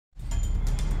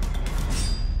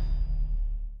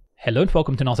Hello and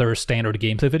welcome to another standard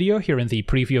gameplay video here in the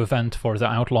preview event for the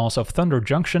Outlaws of Thunder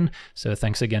Junction. So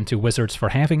thanks again to Wizards for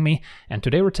having me. And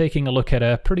today we're taking a look at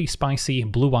a pretty spicy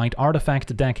blue-white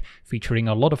artifact deck featuring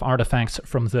a lot of artifacts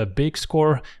from the Big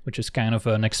Score, which is kind of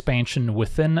an expansion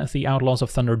within the Outlaws of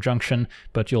Thunder Junction,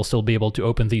 but you'll still be able to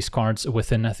open these cards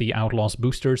within the Outlaws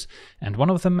boosters. And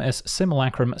one of them is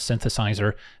Simulacrum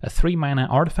Synthesizer, a 3-mana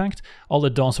artifact. All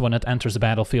it does when it enters the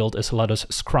battlefield is let us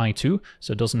scry 2,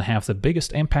 so it doesn't have the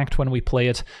biggest impact when we play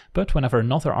it, but whenever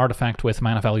another artifact with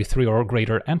mana value 3 or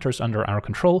greater enters under our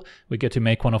control, we get to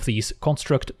make one of these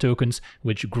construct tokens,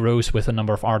 which grows with the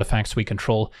number of artifacts we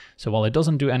control. So while it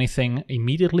doesn't do anything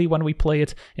immediately when we play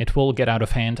it, it will get out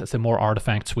of hand the more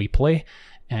artifacts we play.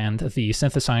 And the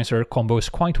Synthesizer combos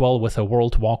quite well with a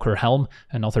Worldwalker Helm,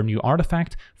 another new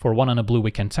artifact. For 1 and a blue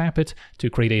we can tap it to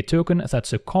create a token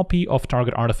that's a copy of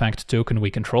target artifact token we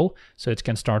control. So it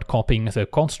can start copying the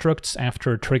constructs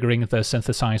after triggering the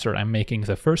Synthesizer and making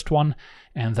the first one.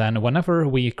 And then whenever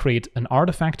we create an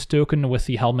artifact token with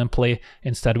the Helm in play,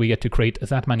 instead we get to create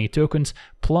that many tokens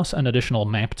plus an additional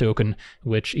map token,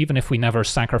 which even if we never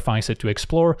sacrifice it to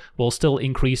explore, will still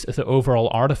increase the overall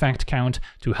artifact count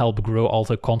to help grow all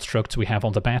the constructs we have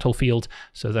on the battlefield,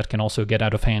 so that can also get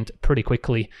out of hand pretty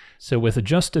quickly. So with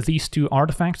just these 2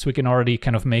 artifacts, we can already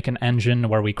kind of make an engine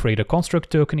where we create a construct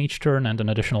token each turn and an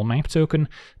additional map token,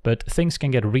 but things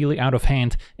can get really out of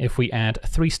hand if we add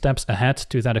 3 steps ahead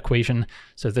to that equation.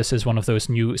 So this is one of those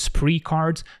new spree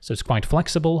cards, so it's quite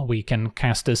flexible. We can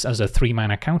cast this as a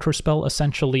 3-mana counterspell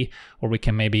essentially, or we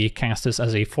can maybe cast this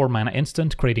as a 4-mana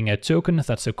instant, creating a token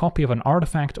that's a copy of an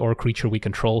artifact or creature we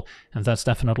control, and that's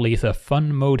definitely the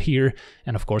fun mode here.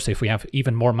 And of course, if we have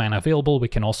even more mana available, we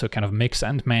can also kind of mix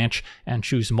and match and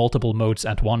choose multiple modes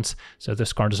at once. So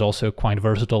this card is also quite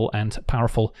versatile and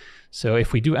powerful. So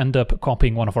if we do end up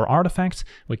copying one of our artifacts,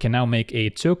 we can now make a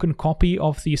token copy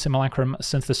of the Simulacrum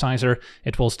Synthesizer.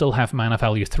 It will still have mana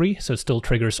value 3, so it still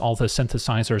triggers all the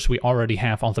synthesizers we already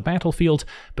have on the battlefield,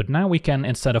 but now we can,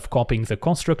 instead of copying the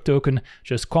construct token,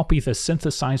 just copy the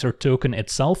synthesizer token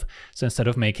itself. So instead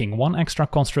of making 1 extra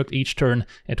construct each turn,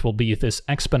 it will be this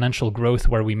exponential growth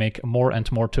where we make more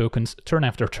and more tokens turn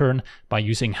after turn by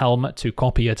using Helm to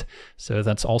copy it. So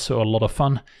that's also a lot of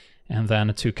fun. And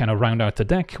then to kind of round out the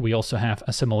deck, we also have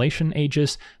Assimilation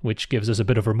Aegis, which gives us a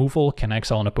bit of removal, can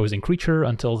exile an opposing creature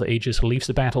until the Aegis leaves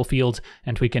the battlefield,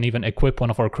 and we can even equip one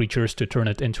of our creatures to turn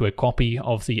it into a copy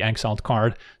of the exiled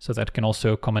card, so that can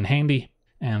also come in handy.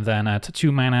 And then at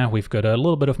 2 mana, we've got a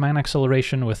little bit of mana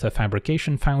acceleration with a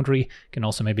Fabrication Foundry, can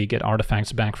also maybe get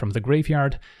artifacts back from the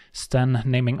graveyard. Sten,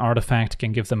 naming artifact,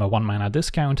 can give them a 1 mana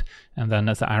discount, and then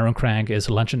the Iron Crag is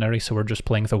legendary, so we're just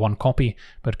playing the 1 copy,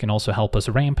 but can also help us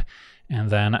ramp. And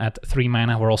then at 3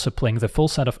 mana, we're also playing the full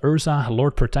set of Urza,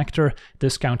 Lord Protector,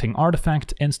 discounting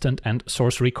artifact, instant, and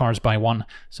sorcery cards by 1.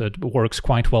 So it works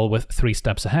quite well with 3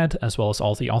 steps ahead, as well as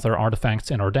all the other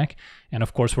artifacts in our deck. And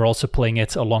of course, we're also playing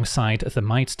it alongside the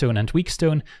Mightstone and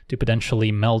Weakstone to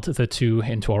potentially meld the 2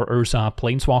 into our Urza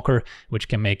Planeswalker, which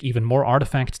can make even more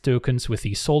artifact tokens with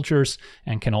these soldiers,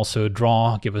 and can also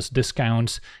draw, give us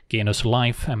discounts, gain us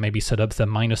life, and maybe set up the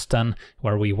 -10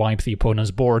 where we wipe the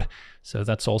opponent's board. So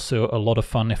that's also a lot of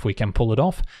fun if we can pull it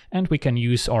off, and we can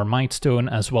use our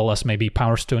Mightstone as well as maybe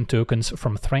Power Stone tokens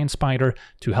from Thranspider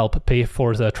to help pay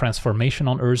for the transformation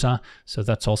on Urza, so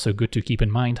that's also good to keep in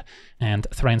mind. And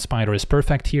Thranspider is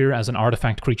perfect here as an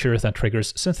artifact creature that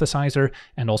triggers Synthesizer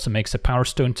and also makes a Power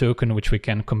Stone token, which we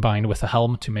can combine with the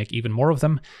Helm to make even more of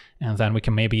them. And then we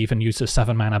can maybe even use a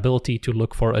 7-mana ability to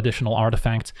look for additional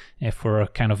artifacts. If we're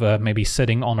kind of maybe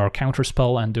sitting on our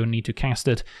counterspell and don't need to cast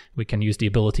it, we can use the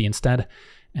ability instead.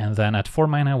 And then at 4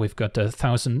 mana, we've got the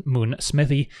Thousand Moon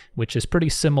Smithy, which is pretty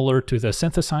similar to the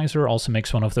Synthesizer, also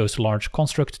makes one of those large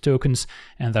construct tokens,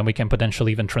 and then we can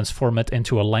potentially even transform it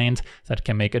into a land that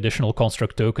can make additional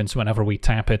construct tokens whenever we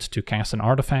tap it to cast an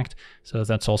artifact, so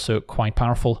that's also quite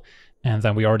powerful. And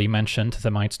then we already mentioned the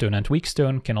Mightstone and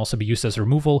Weakstone can also be used as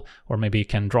removal, or maybe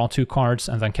can draw 2 cards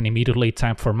and then can immediately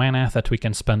tap for mana that we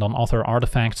can spend on other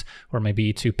artifacts, or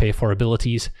maybe to pay for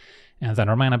abilities. And then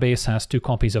our mana base has 2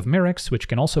 copies of Mirrex, which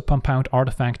can also pump out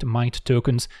artifact might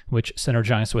tokens, which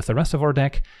synergize with the rest of our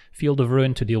deck. Field of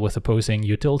Ruin to deal with opposing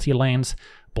utility lands.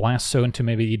 Blast Zone to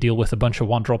maybe deal with a bunch of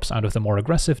 1-drops out of the more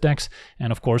aggressive decks.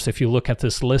 And of course, if you look at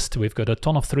this list, we've got a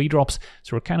ton of 3-drops,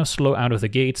 so we're kind of slow out of the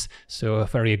gates. So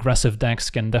very aggressive decks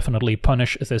can definitely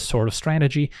punish this sort of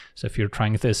strategy. So if you're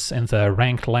trying this in the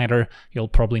ranked ladder, you'll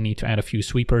probably need to add a few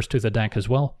sweepers to the deck as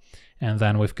well. And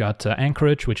then we've got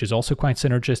Anchorage, which is also quite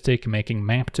synergistic, making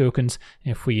map tokens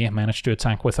if we manage to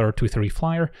attack with our 2/3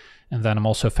 flyer. And then I'm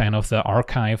also a fan of the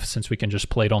archive, since we can just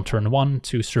play it on turn 1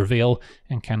 to surveil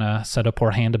and kind of set up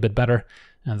our hand a bit better.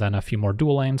 And then a few more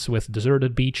dual lands with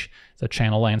Deserted Beach, the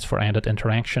channel lands for added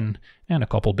interaction, and a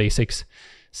couple basics.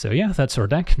 So yeah, that's our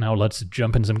deck. Now let's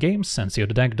jump in some games and see how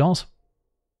the deck does.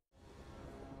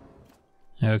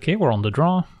 Okay, we're on the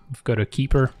draw. We've got a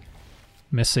Keeper,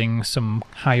 missing some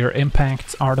higher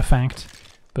impact artifact,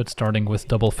 but starting with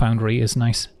double Foundry is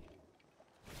nice.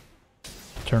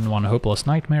 Turn 1 Hopeless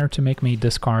Nightmare to make me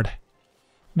discard.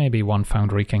 Maybe 1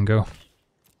 Foundry can go.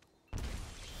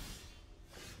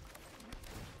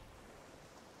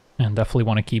 And definitely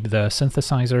want to keep the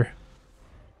Synthesizer.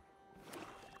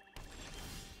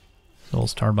 So we'll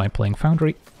start by playing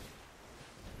Foundry.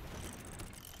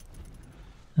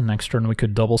 And next turn we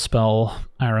could double spell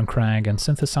Ironcrag and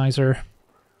Synthesizer.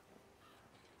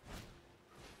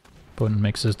 Opponent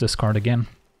makes us discard again.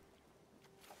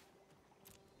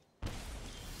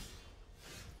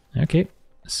 Okay,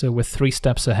 so with 3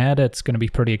 steps ahead, it's going to be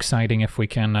pretty exciting if we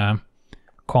can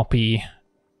copy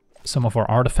some of our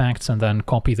artifacts and then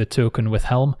copy the token with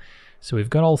Helm. So we've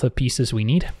got all the pieces we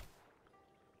need.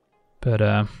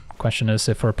 But question is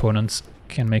if our opponents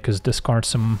can make us discard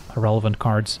some irrelevant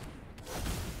cards.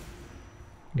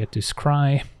 Get to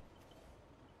Scry.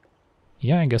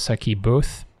 Yeah, I guess I keep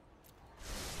both.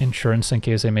 Insurance in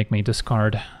case they make me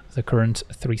discard the current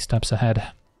 3 steps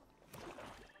ahead.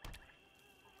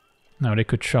 Now they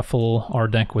could shuffle our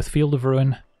deck with Field of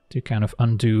Ruin to kind of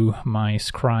undo my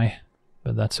Scry,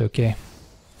 but that's okay.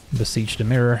 Besiege the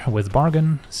Mirror with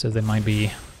Bargain, so they might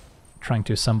be trying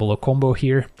to assemble a combo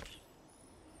here.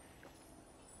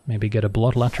 Maybe get a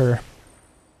Bloodletter.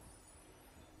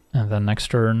 And then next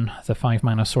turn, the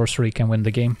 5-mana sorcery can win the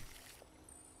game.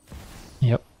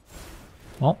 Yep.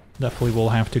 Well, definitely we'll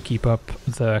have to keep up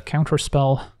the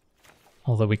counterspell,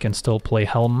 although we can still play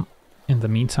Helm in the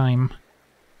meantime.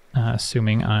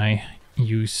 Assuming I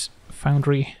use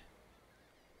Foundry,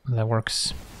 that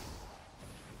works.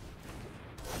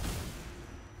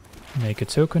 Make a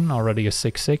token, already a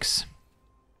 6/6.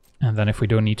 And then if we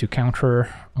don't need to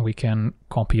counter, we can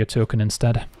copy a token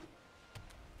instead.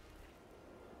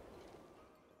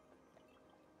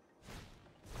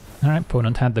 Alright,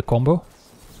 opponent had the combo,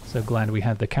 so glad we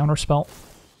had the counterspell.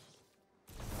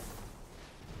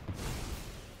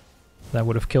 That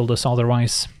would have killed us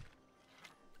otherwise.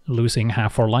 Losing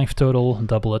half our life total,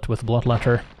 double it with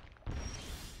Bloodletter.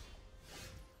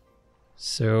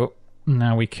 So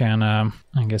now we can, I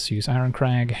guess, use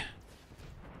Ironcrag.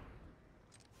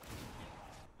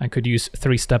 I could use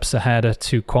 3 steps ahead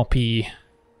to copy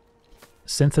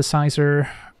Synthesizer,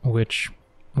 which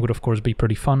would of course be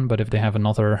pretty fun, but if they have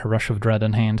another Rush of Dread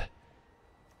in hand,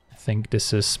 I think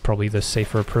this is probably the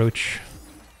safer approach.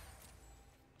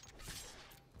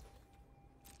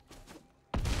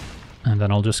 And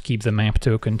then I'll just keep the map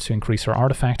token to increase our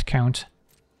artifact count.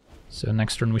 So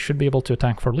next turn we should be able to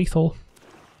attack for lethal.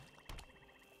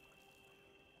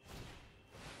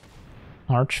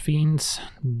 Archfiend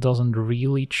doesn't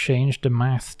really change the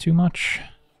math too much.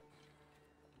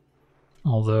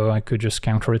 Although I could just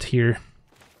counter it here.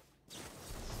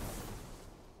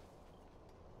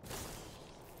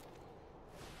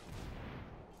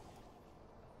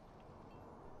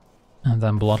 And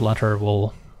then Bloodletter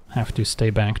will have to stay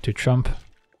back to chump.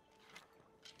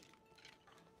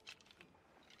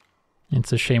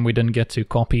 It's a shame we didn't get to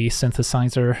copy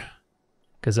Synthesizer,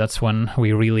 because that's when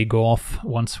we really go off,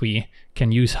 once we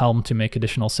can use Helm to make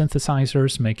additional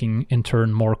synthesizers, making in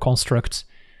turn more constructs.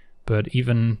 But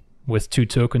even with 2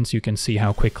 tokens you can see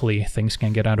how quickly things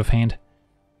can get out of hand.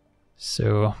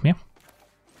 So yeah,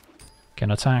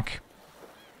 can attack.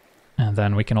 And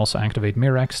then we can also activate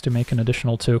Mirrex to make an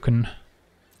additional token.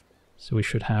 So we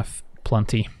should have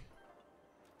plenty.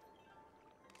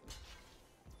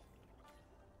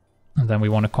 And then we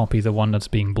want to copy the one that's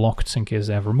being blocked in case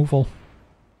they have removal.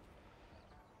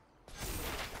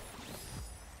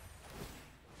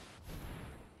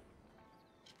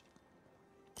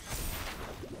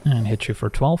 And hit you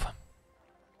for 12.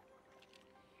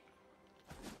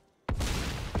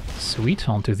 Sweet,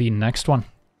 on to the next one.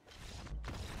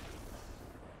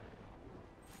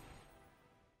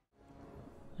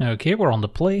 Okay, we're on the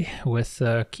play with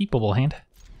a keepable hand.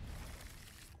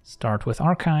 Start with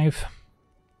Archive.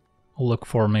 We'll look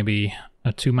for maybe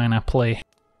a 2-mana play,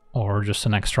 or just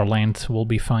an extra land will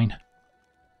be fine.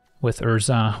 With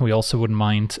Urza, we also wouldn't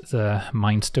mind the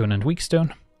Mind Stone and Weak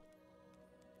Stone.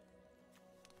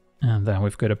 And then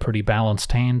we've got a pretty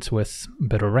balanced hand with a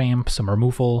bit of ramp, some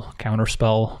removal,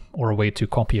 counterspell, or a way to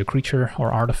copy a creature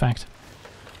or artifact.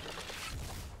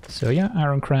 So yeah,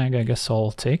 Ironcrag I guess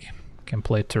I'll take. Can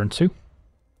play turn 2.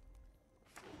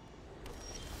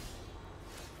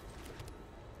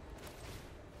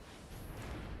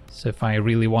 So if I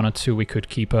really wanted to, we could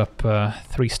keep up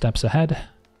 3 steps ahead.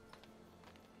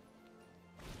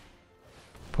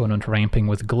 Opponent ramping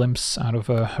with Glimpse out of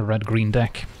a red-green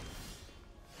deck.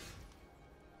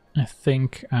 I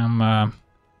think I'm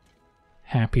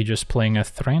happy just playing a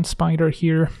Thran Spider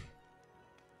here.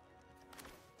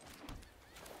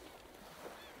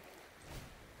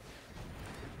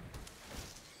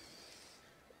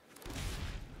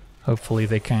 Hopefully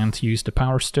they can't use the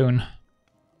Power Stone.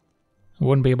 I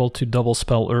wouldn't be able to double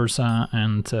spell Urza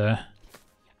and the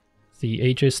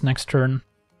Aegis next turn.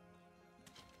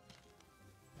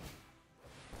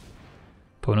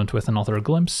 Opponent with another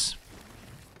Glimpse.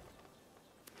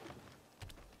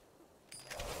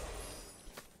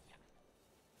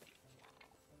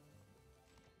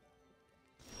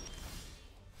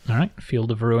 Alright,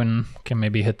 Field of Ruin can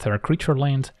maybe hit their creature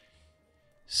land.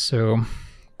 So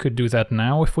could do that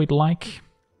now if we'd like.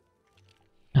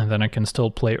 And then I can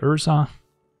still play Urza.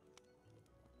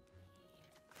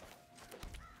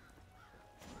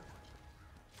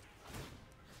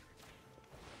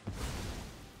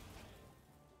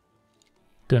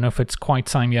 Don't know if it's quite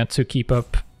time yet to keep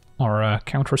up our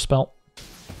counterspell.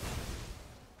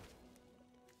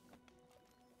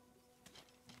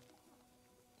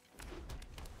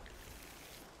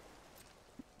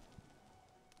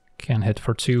 Can hit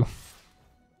for 2.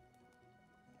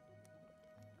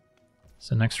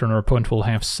 So next turn our opponent will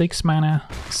have 6 mana.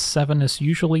 7 is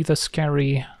usually the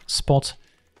scary spot.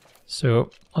 So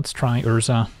let's try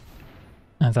Urza.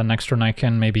 And then next turn I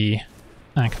can maybe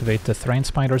activate the Thran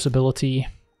Spider's ability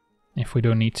if we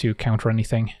don't need to counter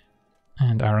anything.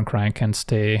 And Ironcrag can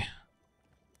stay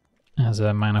as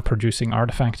a mana producing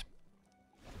artifact.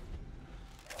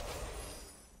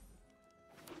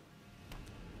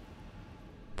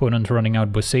 Opponent running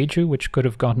out Boseiju, which could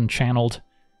have gotten channeled.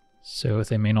 So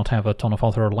they may not have a ton of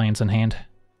other lands in hand.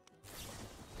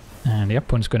 And the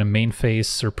opponent's going to main phase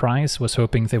Surprise. Was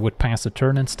hoping they would pass the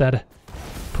turn instead.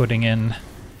 Putting in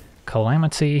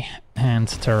Calamity and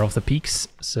Terror of the Peaks.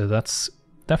 So that's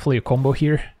definitely a combo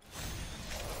here.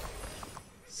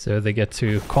 So they get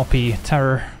to copy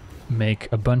Terror,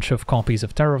 make a bunch of copies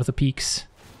of Terror of the Peaks.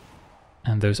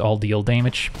 And those all deal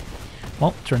damage.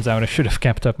 Well, turns out I should have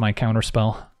kept up my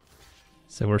counterspell.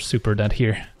 So we're super dead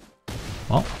here.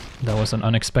 Well, that was an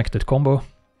unexpected combo.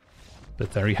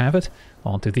 But there you have it.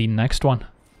 On to the next one.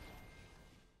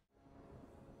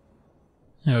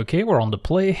 Okay, we're on the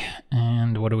play.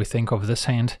 And what do we think of this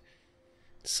hand?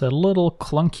 It's a little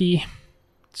clunky.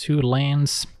 2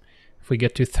 lands. If we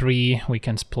get to 3, we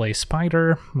can play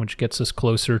Spider, which gets us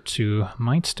closer to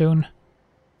Mightstone.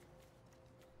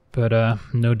 But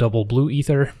no double blue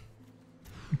either.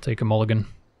 I'll take a mulligan.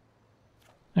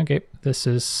 Okay, this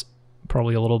is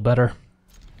probably a little better.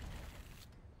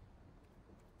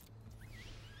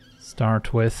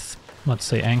 Start with, let's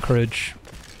say, Anchorage,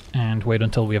 and wait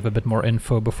until we have a bit more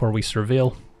info before we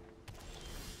surveil.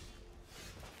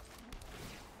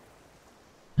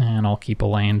 And I'll keep a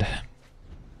land.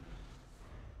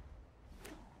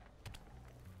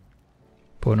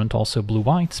 Opponent also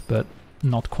blue-white, but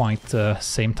not quite the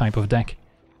same type of deck.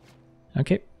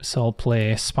 Okay, so I'll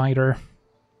play Spider.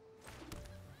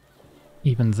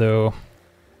 Even though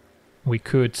we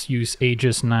could use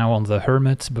Aegis now on the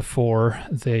Hermit before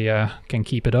they can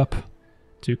keep it up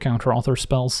to counter other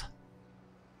spells.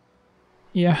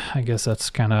 Yeah, I guess that's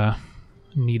kinda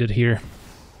needed here.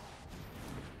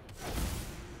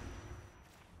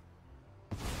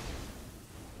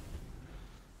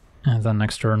 And then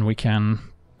next turn we can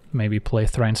maybe play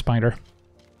Thran Spider.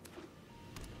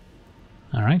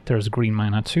 Alright, there's green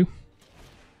mana too.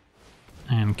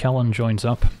 And Kellen joins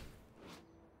up.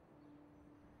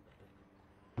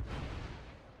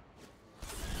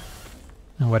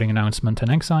 A wedding announcement in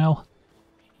exile.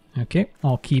 Okay,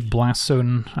 I'll keep Blast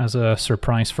Zone as a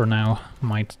surprise for now.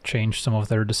 Might change some of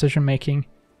their decision making.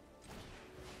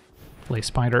 Play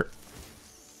Spider.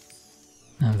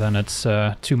 And then it's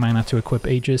 2 mana to equip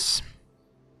Aegis.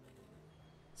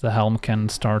 The Helm can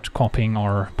start copying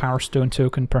our Power Stone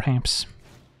token, perhaps.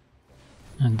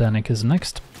 And Danik is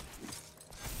next.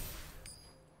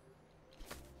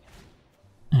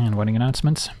 And wedding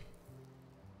announcements.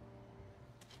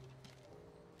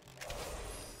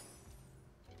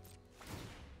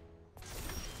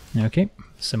 Okay,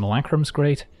 Simulacrum's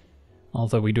great,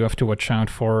 although we do have to watch out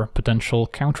for potential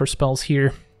counterspells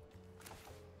here.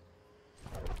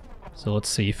 So let's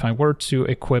see, if I were to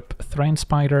equip Thran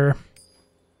Spider,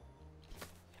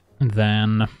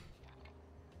 then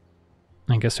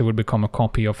I guess it would become a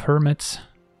copy of Hermit,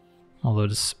 although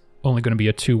it's only going to be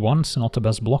a 2/1, so not the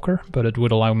best blocker, but it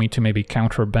would allow me to maybe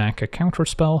counter back a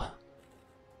counterspell.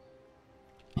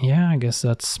 Yeah, I guess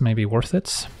that's maybe worth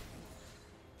it.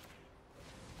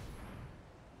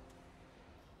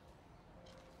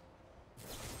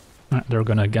 They're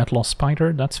gonna get lost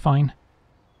Spider, that's fine.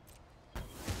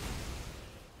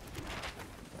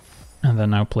 And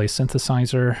then now play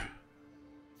Synthesizer.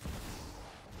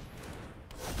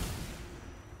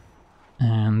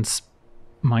 And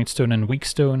Mightstone and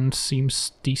Weakstone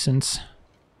seems decent.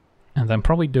 And then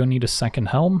probably don't need a second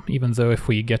Helm, even though if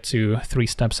we get to 3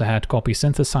 steps ahead, copy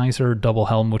Synthesizer, double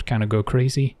Helm would kind of go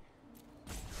crazy.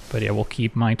 But yeah, we'll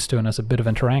keep Mightstone as a bit of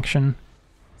interaction.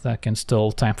 That can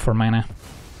still tap for mana.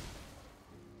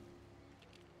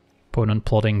 Opponent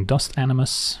plotting Dust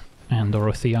Animus, and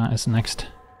Dorothea is next.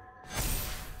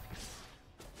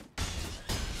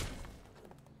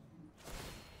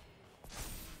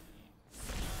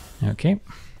 Okay,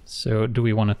 so do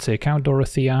we want to take out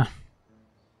Dorothea?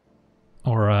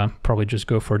 Or probably just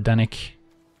go for Dennick.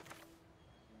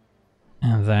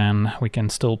 And then we can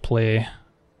still play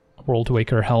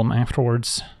Worldwalker Helm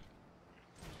afterwards.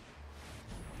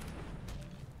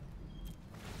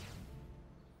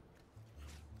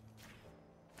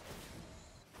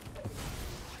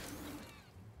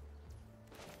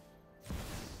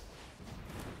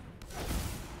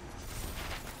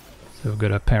 So we've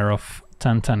got a pair of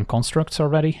 10-10 constructs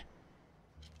already.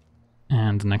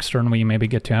 And next turn we maybe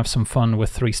get to have some fun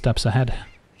with 3 steps ahead.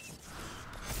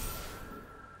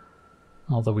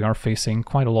 Although we are facing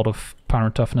quite a lot of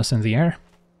power toughness in the air.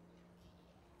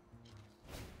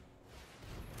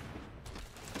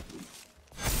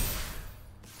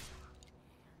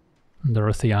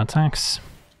 Dorothea attacks.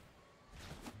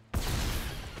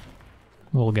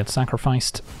 Will get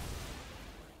sacrificed.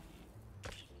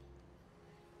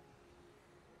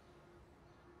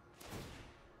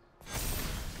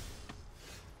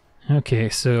 Okay,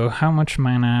 so how much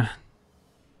mana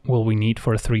will we need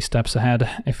for 3 steps ahead?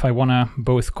 If I want to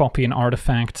both copy an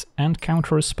artifact and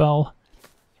counter a spell,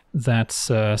 that's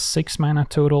 6 mana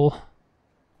total.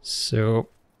 So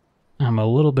I'm a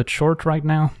little bit short right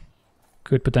now.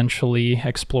 Could potentially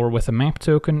explore with a map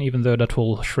token, even though that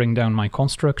will shrink down my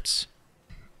constructs.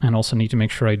 And also need to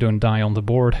make sure I don't die on the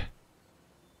board.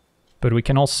 But we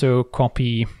can also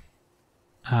copy,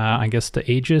 I guess, the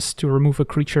Aegis to remove a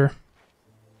creature.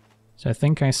 So I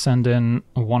think I send in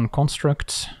 1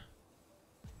 construct.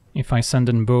 If I send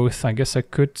in both, I guess I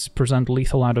could present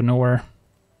lethal out of nowhere.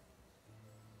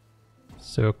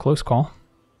 So close call.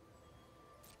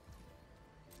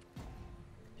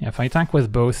 Yeah, if I attack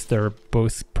with both, they're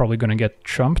both probably gonna get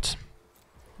chumped,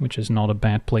 which is not a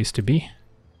bad place to be.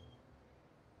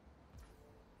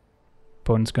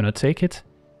 Opponent's gonna take it.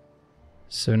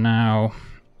 So now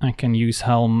I can use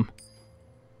Helm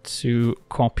to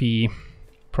copy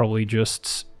probably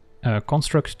just a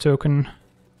construct token.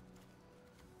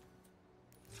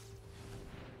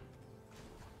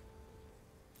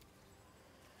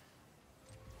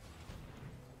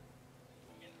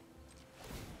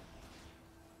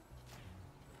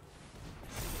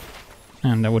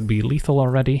 And that would be lethal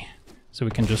already, so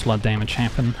we can just let damage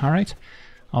happen, alright.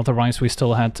 Otherwise we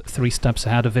still had 3 steps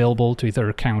ahead available to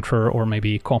either counter or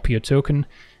maybe copy a token,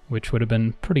 which would have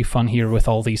been pretty fun here with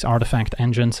all these artifact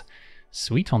engines.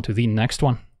 Sweet, on to the next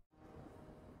one.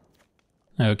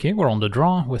 Okay, we're on the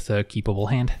draw with a keepable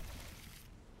hand.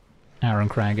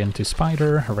 Ironcrag into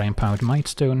Spider, ramp out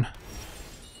Mightstone,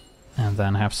 and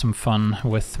then have some fun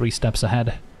with 3 steps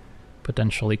ahead,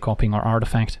 potentially copying our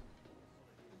artifact.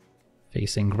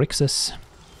 Facing Grixis.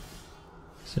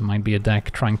 So it might be a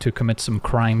deck trying to commit some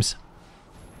crimes.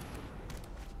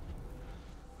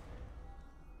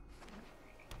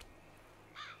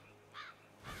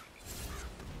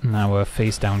 Now a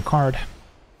face-down card.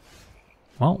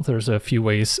 Well, there's a few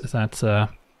ways that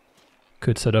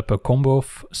could set up a combo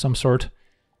of some sort.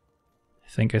 I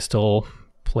think I still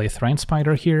play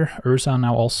Thranspider here. Urza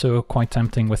now also quite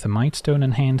tempting with a Mightstone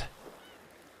in hand.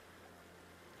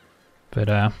 But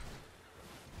I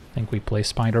think we play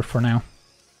Spider for now.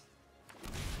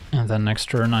 And then next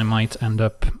turn I might end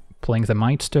up playing the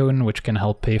Mightstone, which can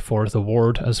help pay for the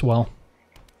ward as well.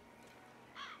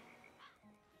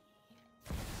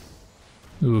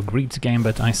 Ooh, Greed's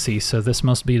Gambit, I see. So this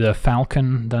must be the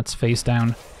Falcon that's face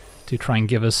down to try and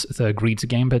give us the Greed's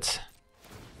Gambit.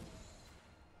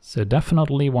 So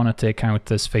definitely want to take out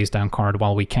this face down card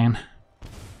while we can.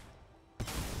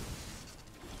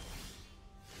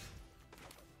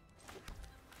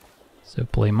 So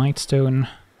play Mightstone.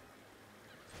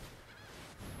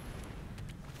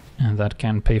 And that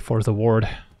can pay for the ward.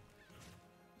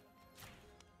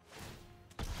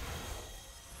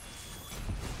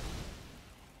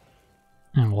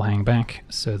 And we'll hang back.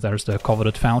 So there's the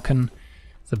coveted Falcon.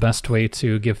 the best way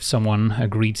to give someone a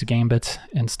Greed's Gambit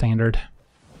in Standard.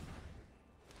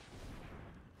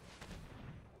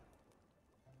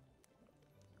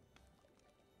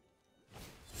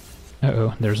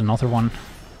 Uh-oh, there's another one.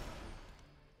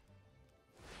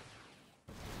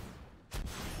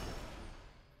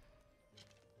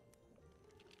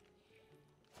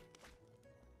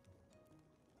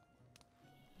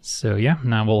 So yeah,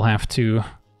 now we'll have to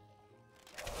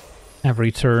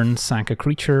every turn sack a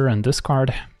creature and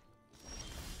discard.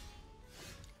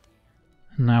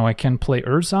 Now I can play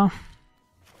Urza,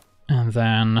 and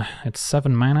then it's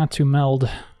 7 mana to meld,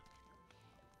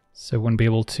 so I wouldn't be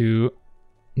able to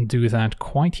do that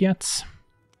quite yet,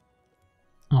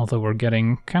 although we're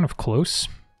getting kind of close.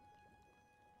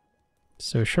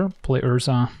 So sure, play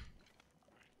Urza,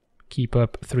 keep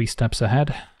up 3 steps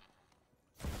ahead,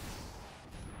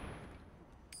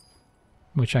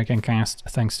 which I can cast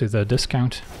thanks to the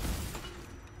discount.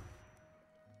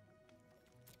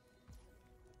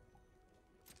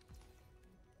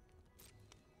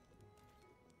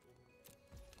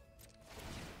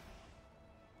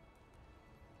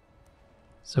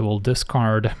 So we'll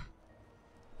discard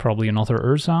probably another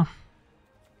Urza,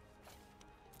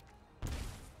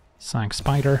 sack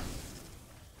Spider,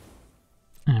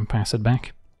 and pass it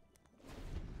back.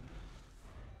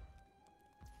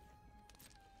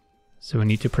 So we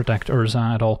need to protect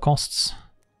Urza at all costs.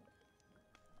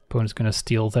 Opponent's gonna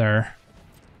steal their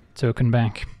token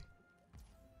back.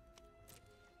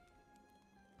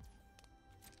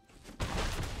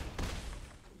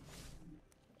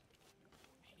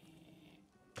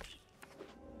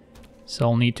 So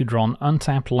I'll need to draw an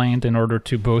untapped land in order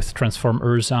to both transform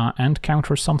Urza and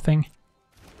counter something.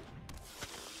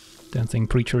 Don't think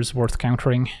Preacher is worth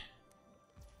countering.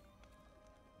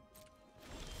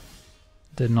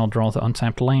 Did not draw the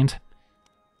untapped land.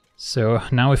 So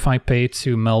now if I pay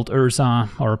to meld Urza,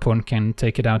 our opponent can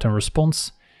take it out in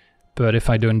response. But if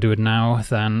I don't do it now,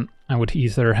 then I would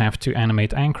either have to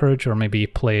animate Anchorage or maybe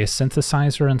play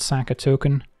Synthesizer and sack a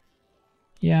token.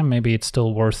 Yeah, maybe it's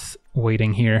still worth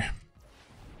waiting here.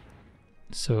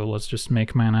 So let's just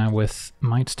make mana with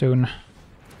Mightstone. I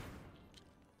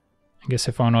guess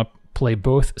if I want to play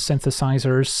both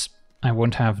Synthesizers, I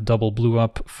won't have double blue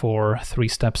up for 3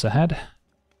 steps ahead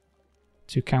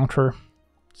to counter.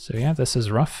 So yeah, this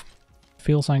is rough.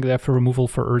 Feels like they have a removal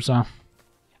for Urza.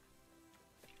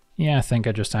 Yeah, I think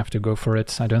I just have to go for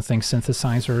it. I don't think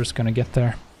Synthesizer is gonna get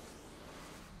there.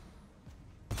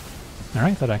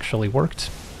 Alright, that actually worked.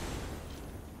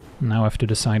 Now I have to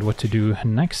decide what to do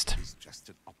next.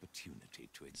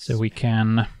 So we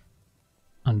can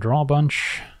undraw a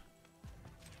bunch.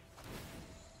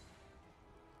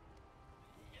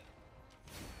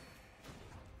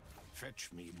 Fetch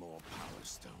me more power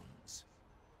stones.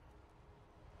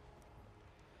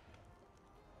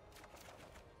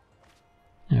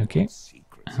 Okay,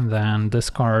 and then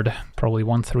discard probably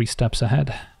 1-3 steps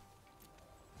ahead.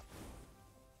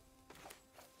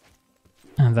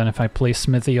 And then if I play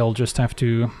Smithy, I'll just have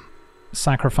to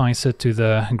sacrifice it to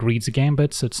the Greed's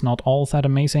Gambit, so it's not all that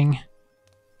amazing.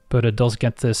 But it does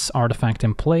get this artifact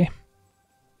in play.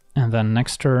 And then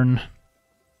next turn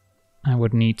I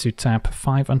would need to tap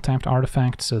 5 untapped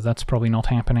artifacts, so that's probably not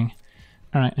happening.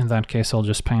 Alright, in that case I'll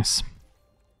just pass.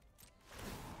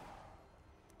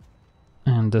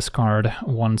 And discard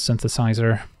 1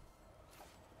 Synthesizer.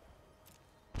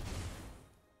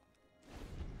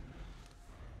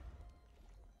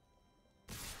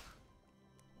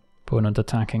 Opponent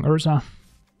attacking Urza.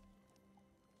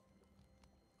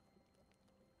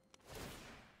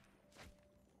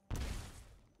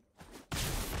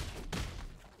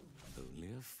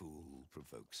 Only a fool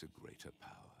provokes a greater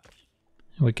power.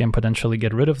 We can potentially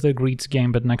get rid of the Greed's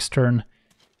Gambit next turn,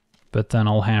 but then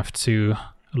I'll have to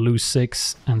lose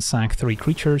 6 and sack 3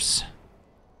 creatures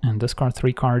and discard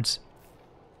 3 cards.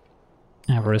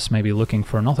 Avarice may be looking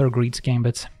for another Greed's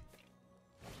Gambit.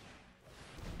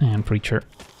 And Preacher.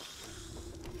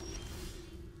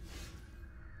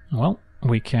 Well,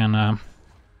 we can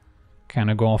kind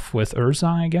of go off with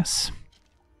Urza, I guess.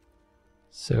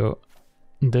 So,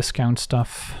 discount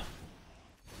stuff.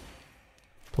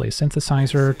 Play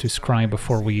Synthesizer to scry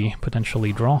before we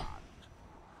potentially draw.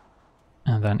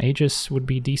 And then Aegis would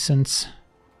be decent.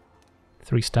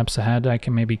 3 steps ahead I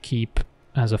can maybe keep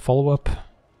as a follow-up.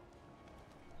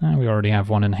 We already have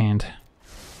 1 in hand.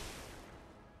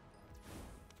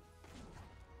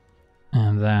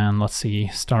 And then, let's see,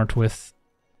 start with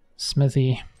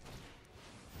Smithy.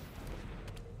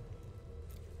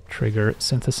 Trigger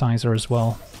Synthesizer as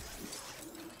well.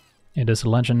 It is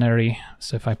legendary,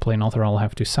 so if I play another I'll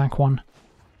have to sack 1.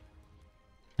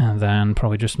 And then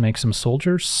probably just make some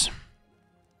soldiers.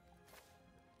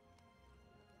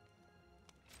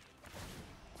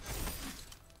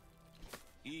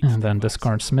 And then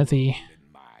discard Smithy.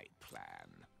 In my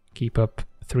plan. Keep up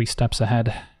 3 steps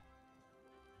ahead.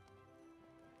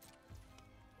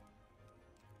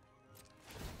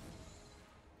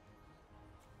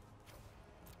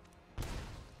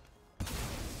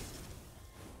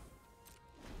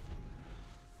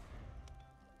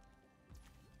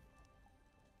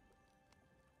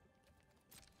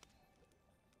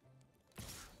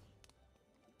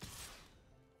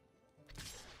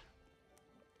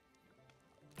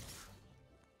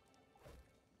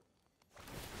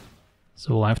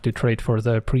 So we'll have to trade for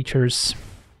the Preachers.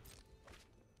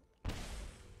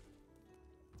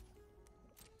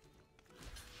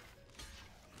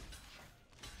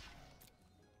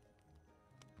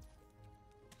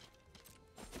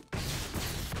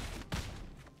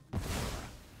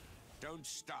 Don't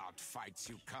start fights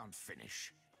you can't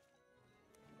finish.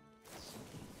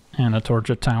 And a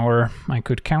Torture Tower I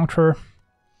could counter.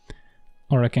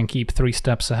 Or I can keep 3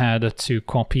 steps ahead to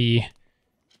copy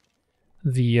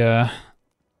the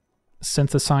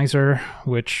Synthesizer,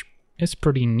 which is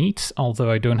pretty neat, although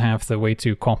I don't have the way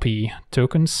to copy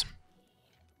tokens.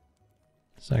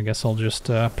 So I guess I'll just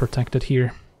protect it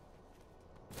here.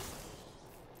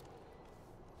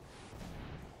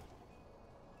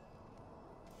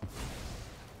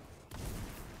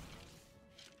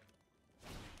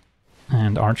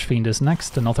 And Archfiend is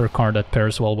next, another card that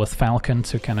pairs well with Falcon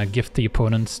to kind of gift the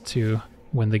opponent to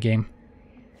win the game.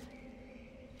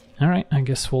 Alright, I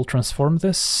guess we'll transform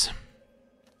this.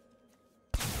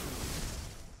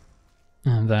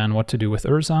 And then what to do with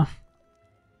Urza.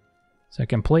 So I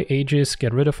can play Aegis,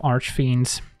 get rid of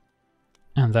Archfiend,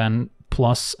 and then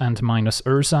plus and minus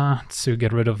Urza to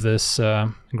get rid of this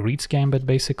Greed's Gambit,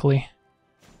 basically.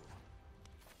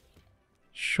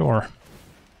 Sure.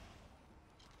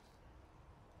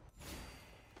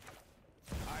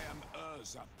 I am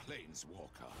Urza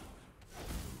Planeswalker.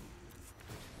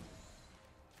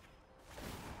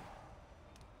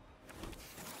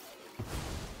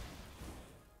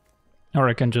 Or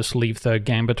I can just leave the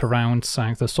Gambit around,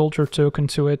 sack the Soldier token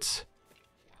to it.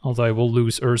 Although I will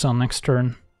lose Urza next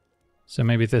turn. So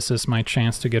maybe this is my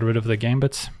chance to get rid of the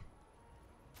Gambit.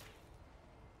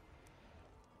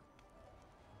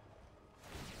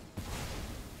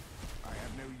 I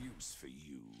have no use for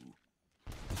you.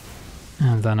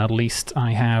 And then at least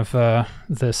I have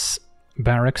this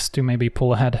Barracks to maybe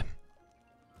pull ahead.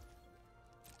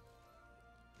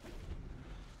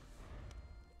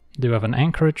 Do have an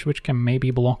Anchorage, which can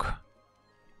maybe block,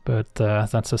 but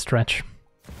that's a stretch.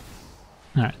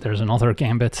 Alright, there's another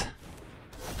Gambit.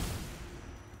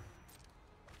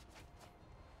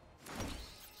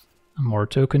 More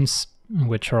tokens,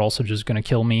 which are also just gonna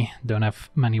kill me. Don't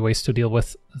have many ways to deal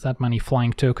with that many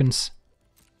flying tokens.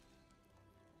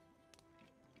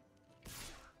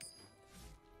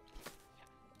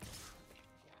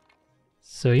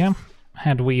 So yeah,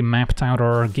 had we mapped out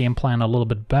our game plan a little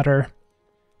bit better,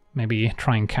 maybe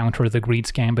try and counter the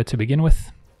Greed's Gambit to begin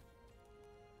with.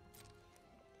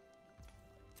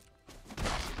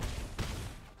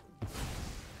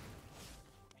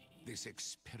 This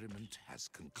experiment has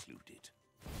concluded.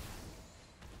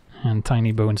 And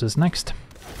Tiny Bones is next.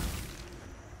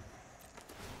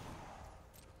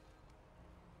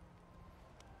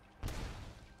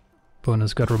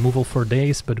 Opponent's got removal for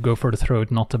days, but Go for the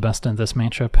Throat not the best in this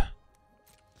matchup.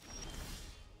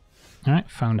 Alright,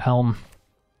 found Helm.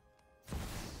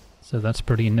 So that's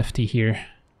pretty nifty here.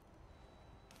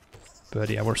 But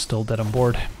yeah, we're still dead on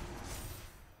board.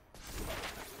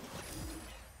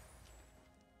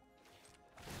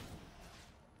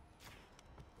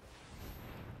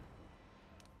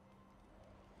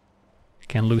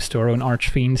 Can lose to our own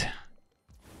Archfiend.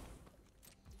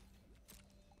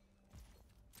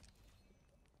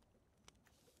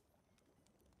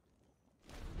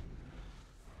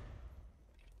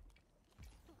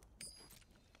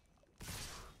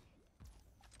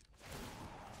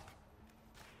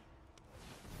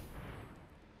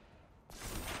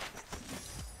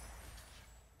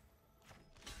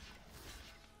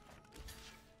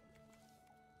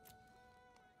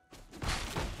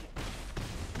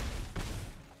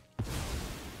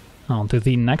 On to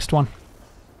the next one.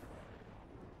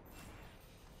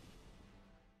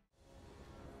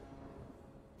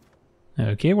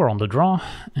 Okay, we're on the draw,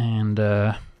 and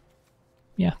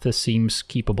yeah, this seems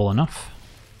keepable enough.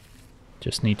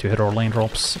 Just need to hit our land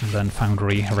drops, and then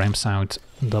Foundry ramps out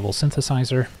double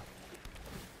Synthesizer.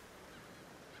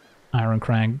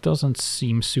 Ironcrag doesn't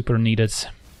seem super needed.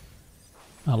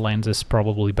 A land is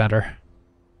probably better.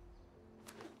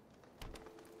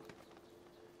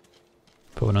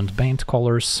 Opponent Band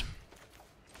Colors.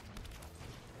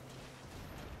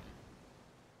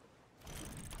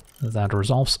 That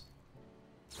resolves.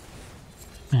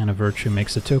 And a Virtue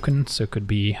makes a token, so it could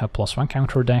be a +1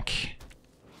 counter deck.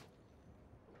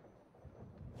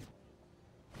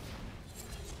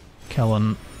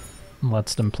 Kellen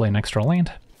lets them play an extra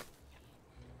land.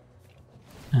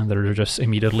 And they're just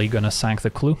immediately gonna sack the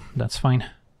clue, that's fine.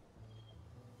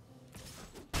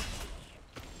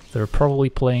 They're probably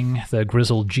playing the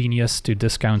Grizzled Genius to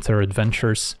discount their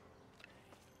adventures.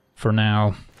 For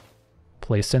now,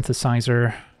 play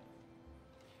Synthesizer.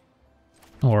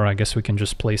 Or I guess we can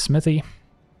just play Smithy,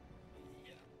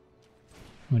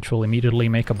 which will immediately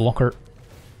make a blocker.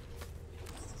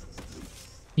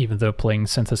 Even though playing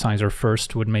Synthesizer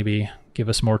first would maybe give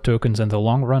us more tokens in the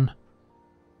long run.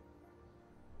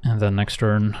 And then next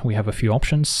turn we have a few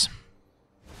options.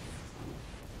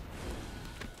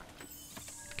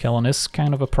 Kellen is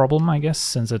kind of a problem, I guess,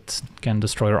 since it can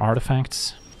destroy our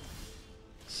artifacts.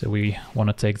 So we want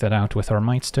to take that out with our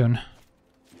Mightstone.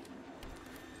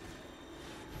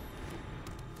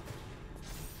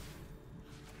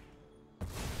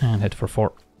 And hit for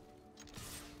 4.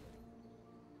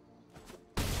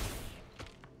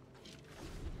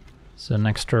 So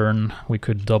next turn we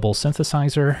could double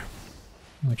Synthesizer,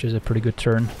 which is a pretty good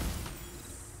turn.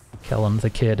 Kellen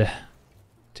the Kid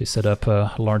to set up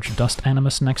a large Dust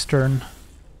Animus next turn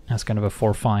as kind of a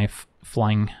 4/5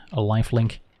 flying a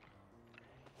lifelink.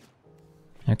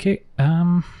 Okay,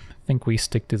 I think we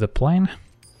stick to the plan.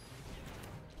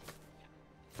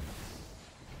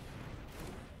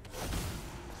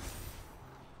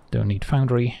 Don't need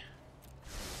Foundry.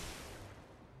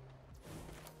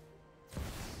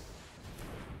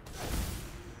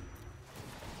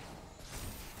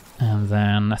 And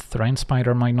then Thrain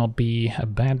Spider might not be a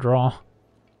bad draw.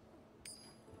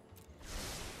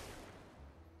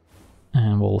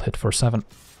 And we'll hit for 7.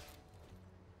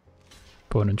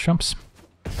 Opponent jumps.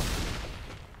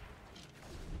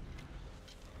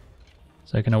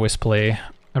 So I can always play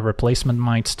a replacement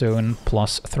Mightstone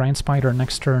plus Thrain Spider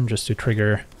next turn just to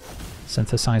trigger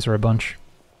Synthesizer a bunch.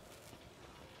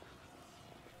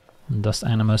 Dust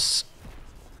Animus.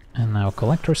 And now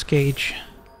Collector's Cage,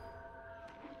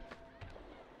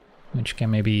 which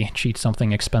can maybe cheat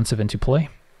something expensive into play.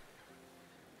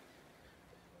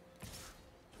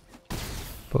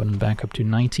 Opponent back up to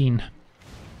 19.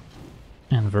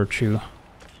 And Virtue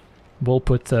will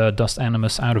put Dust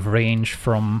Animus out of range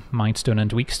from Mightstone and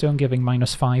Weakstone, giving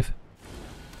 -5.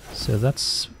 So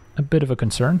that's a bit of a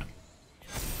concern.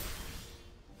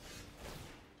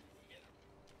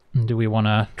 Do we want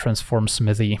to transform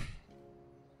Smithy?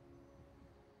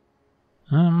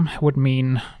 Would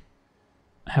mean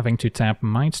having to tap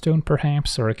Mightstone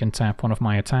perhaps, or I can tap one of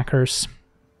my attackers.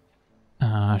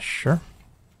 Sure.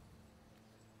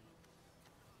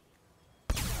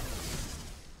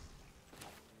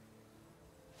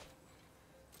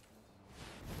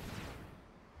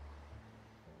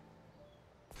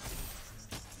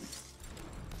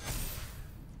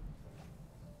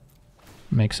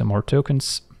 Make some more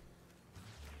tokens.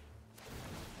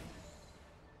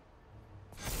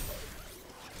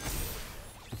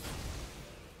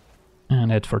 And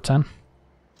hit for 10.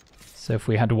 So if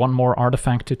we had one more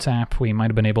artifact to tap, we might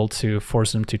have been able to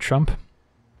force them to chump.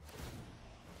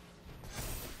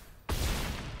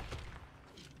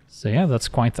 So yeah, that's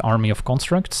quite the army of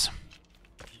constructs.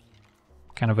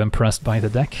 Kind of impressed by the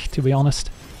deck, to be honest.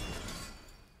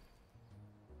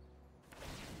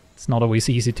 It's not always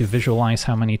easy to visualize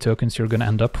how many tokens you're going to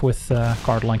end up with a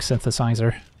card like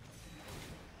Synthesizer.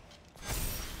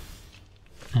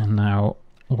 And now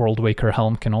Worldwalker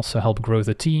Helm can also help grow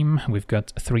the team. We've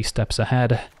got 3 steps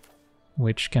ahead,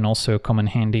 which can also come in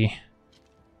handy.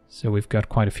 So we've got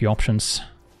quite a few options.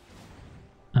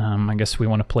 I guess we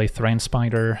want to play Thrain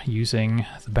Spider using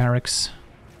the barracks.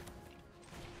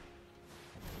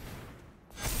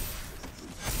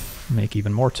 Make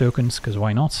even more tokens, because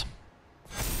why not?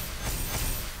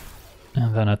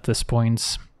 And then at this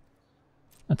point,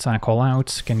 attack all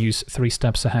out, can use 3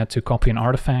 steps ahead to copy an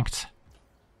artifact,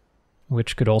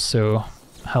 which could also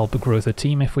help grow the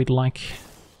team if we'd like.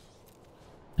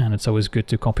 And it's always good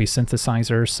to copy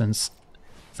Synthesizer, since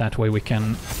that way we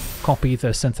can copy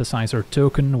the Synthesizer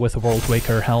token with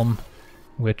Worldwalker Helm,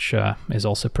 which is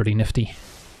also pretty nifty.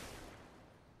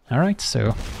 Alright,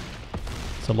 so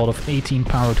it's a lot of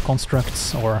 18-powered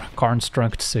constructs, or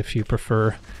constructs if you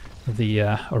prefer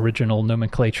the original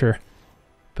nomenclature.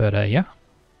 But yeah,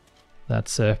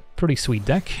 that's a pretty sweet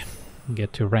deck.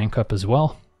 Get to rank up as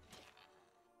well.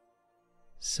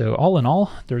 So all in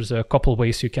all, there's a couple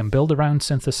ways you can build around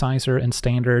Synthesizer in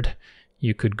Standard.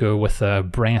 You could go with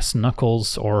Brass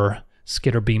Knuckles or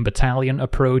Skitterbeam Battalion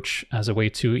approach as a way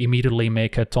to immediately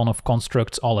make a ton of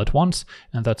constructs all at once,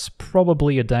 and that's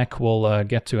probably a deck we'll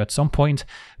get to at some point.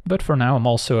 But for now, I'm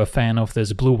also a fan of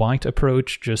this blue-white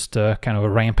approach, just kind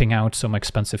of ramping out some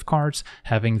expensive cards,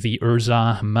 having the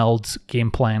Urza Meld game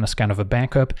plan as kind of a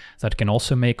backup that can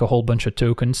also make a whole bunch of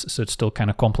tokens, so it still kind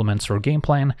of complements your game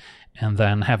plan, and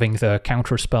then having the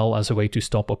counterspell as a way to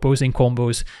stop opposing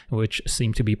combos, which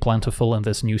seem to be plentiful in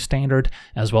this new standard,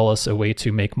 as well as a way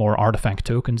to make more artifact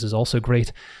tokens is also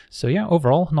great. So yeah,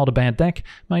 overall, not a bad deck.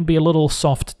 Might be a little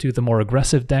soft to the more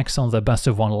aggressive decks on the best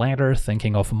of one ladder,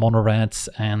 thinking of Mono Reds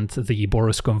and the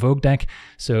Boros Convoke deck,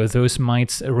 so those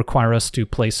might require us to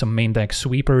play some main deck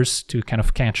sweepers to kind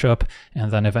of catch up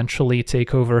and then eventually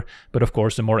take over. But of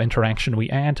course, the more interaction we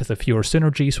add, the fewer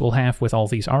synergies we'll have with all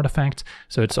these artifacts,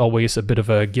 so it's always a bit of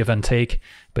a give and take.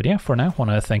 But yeah, for now, I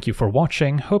want to thank you for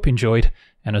watching, hope you enjoyed,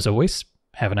 and as always,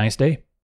 have a nice day.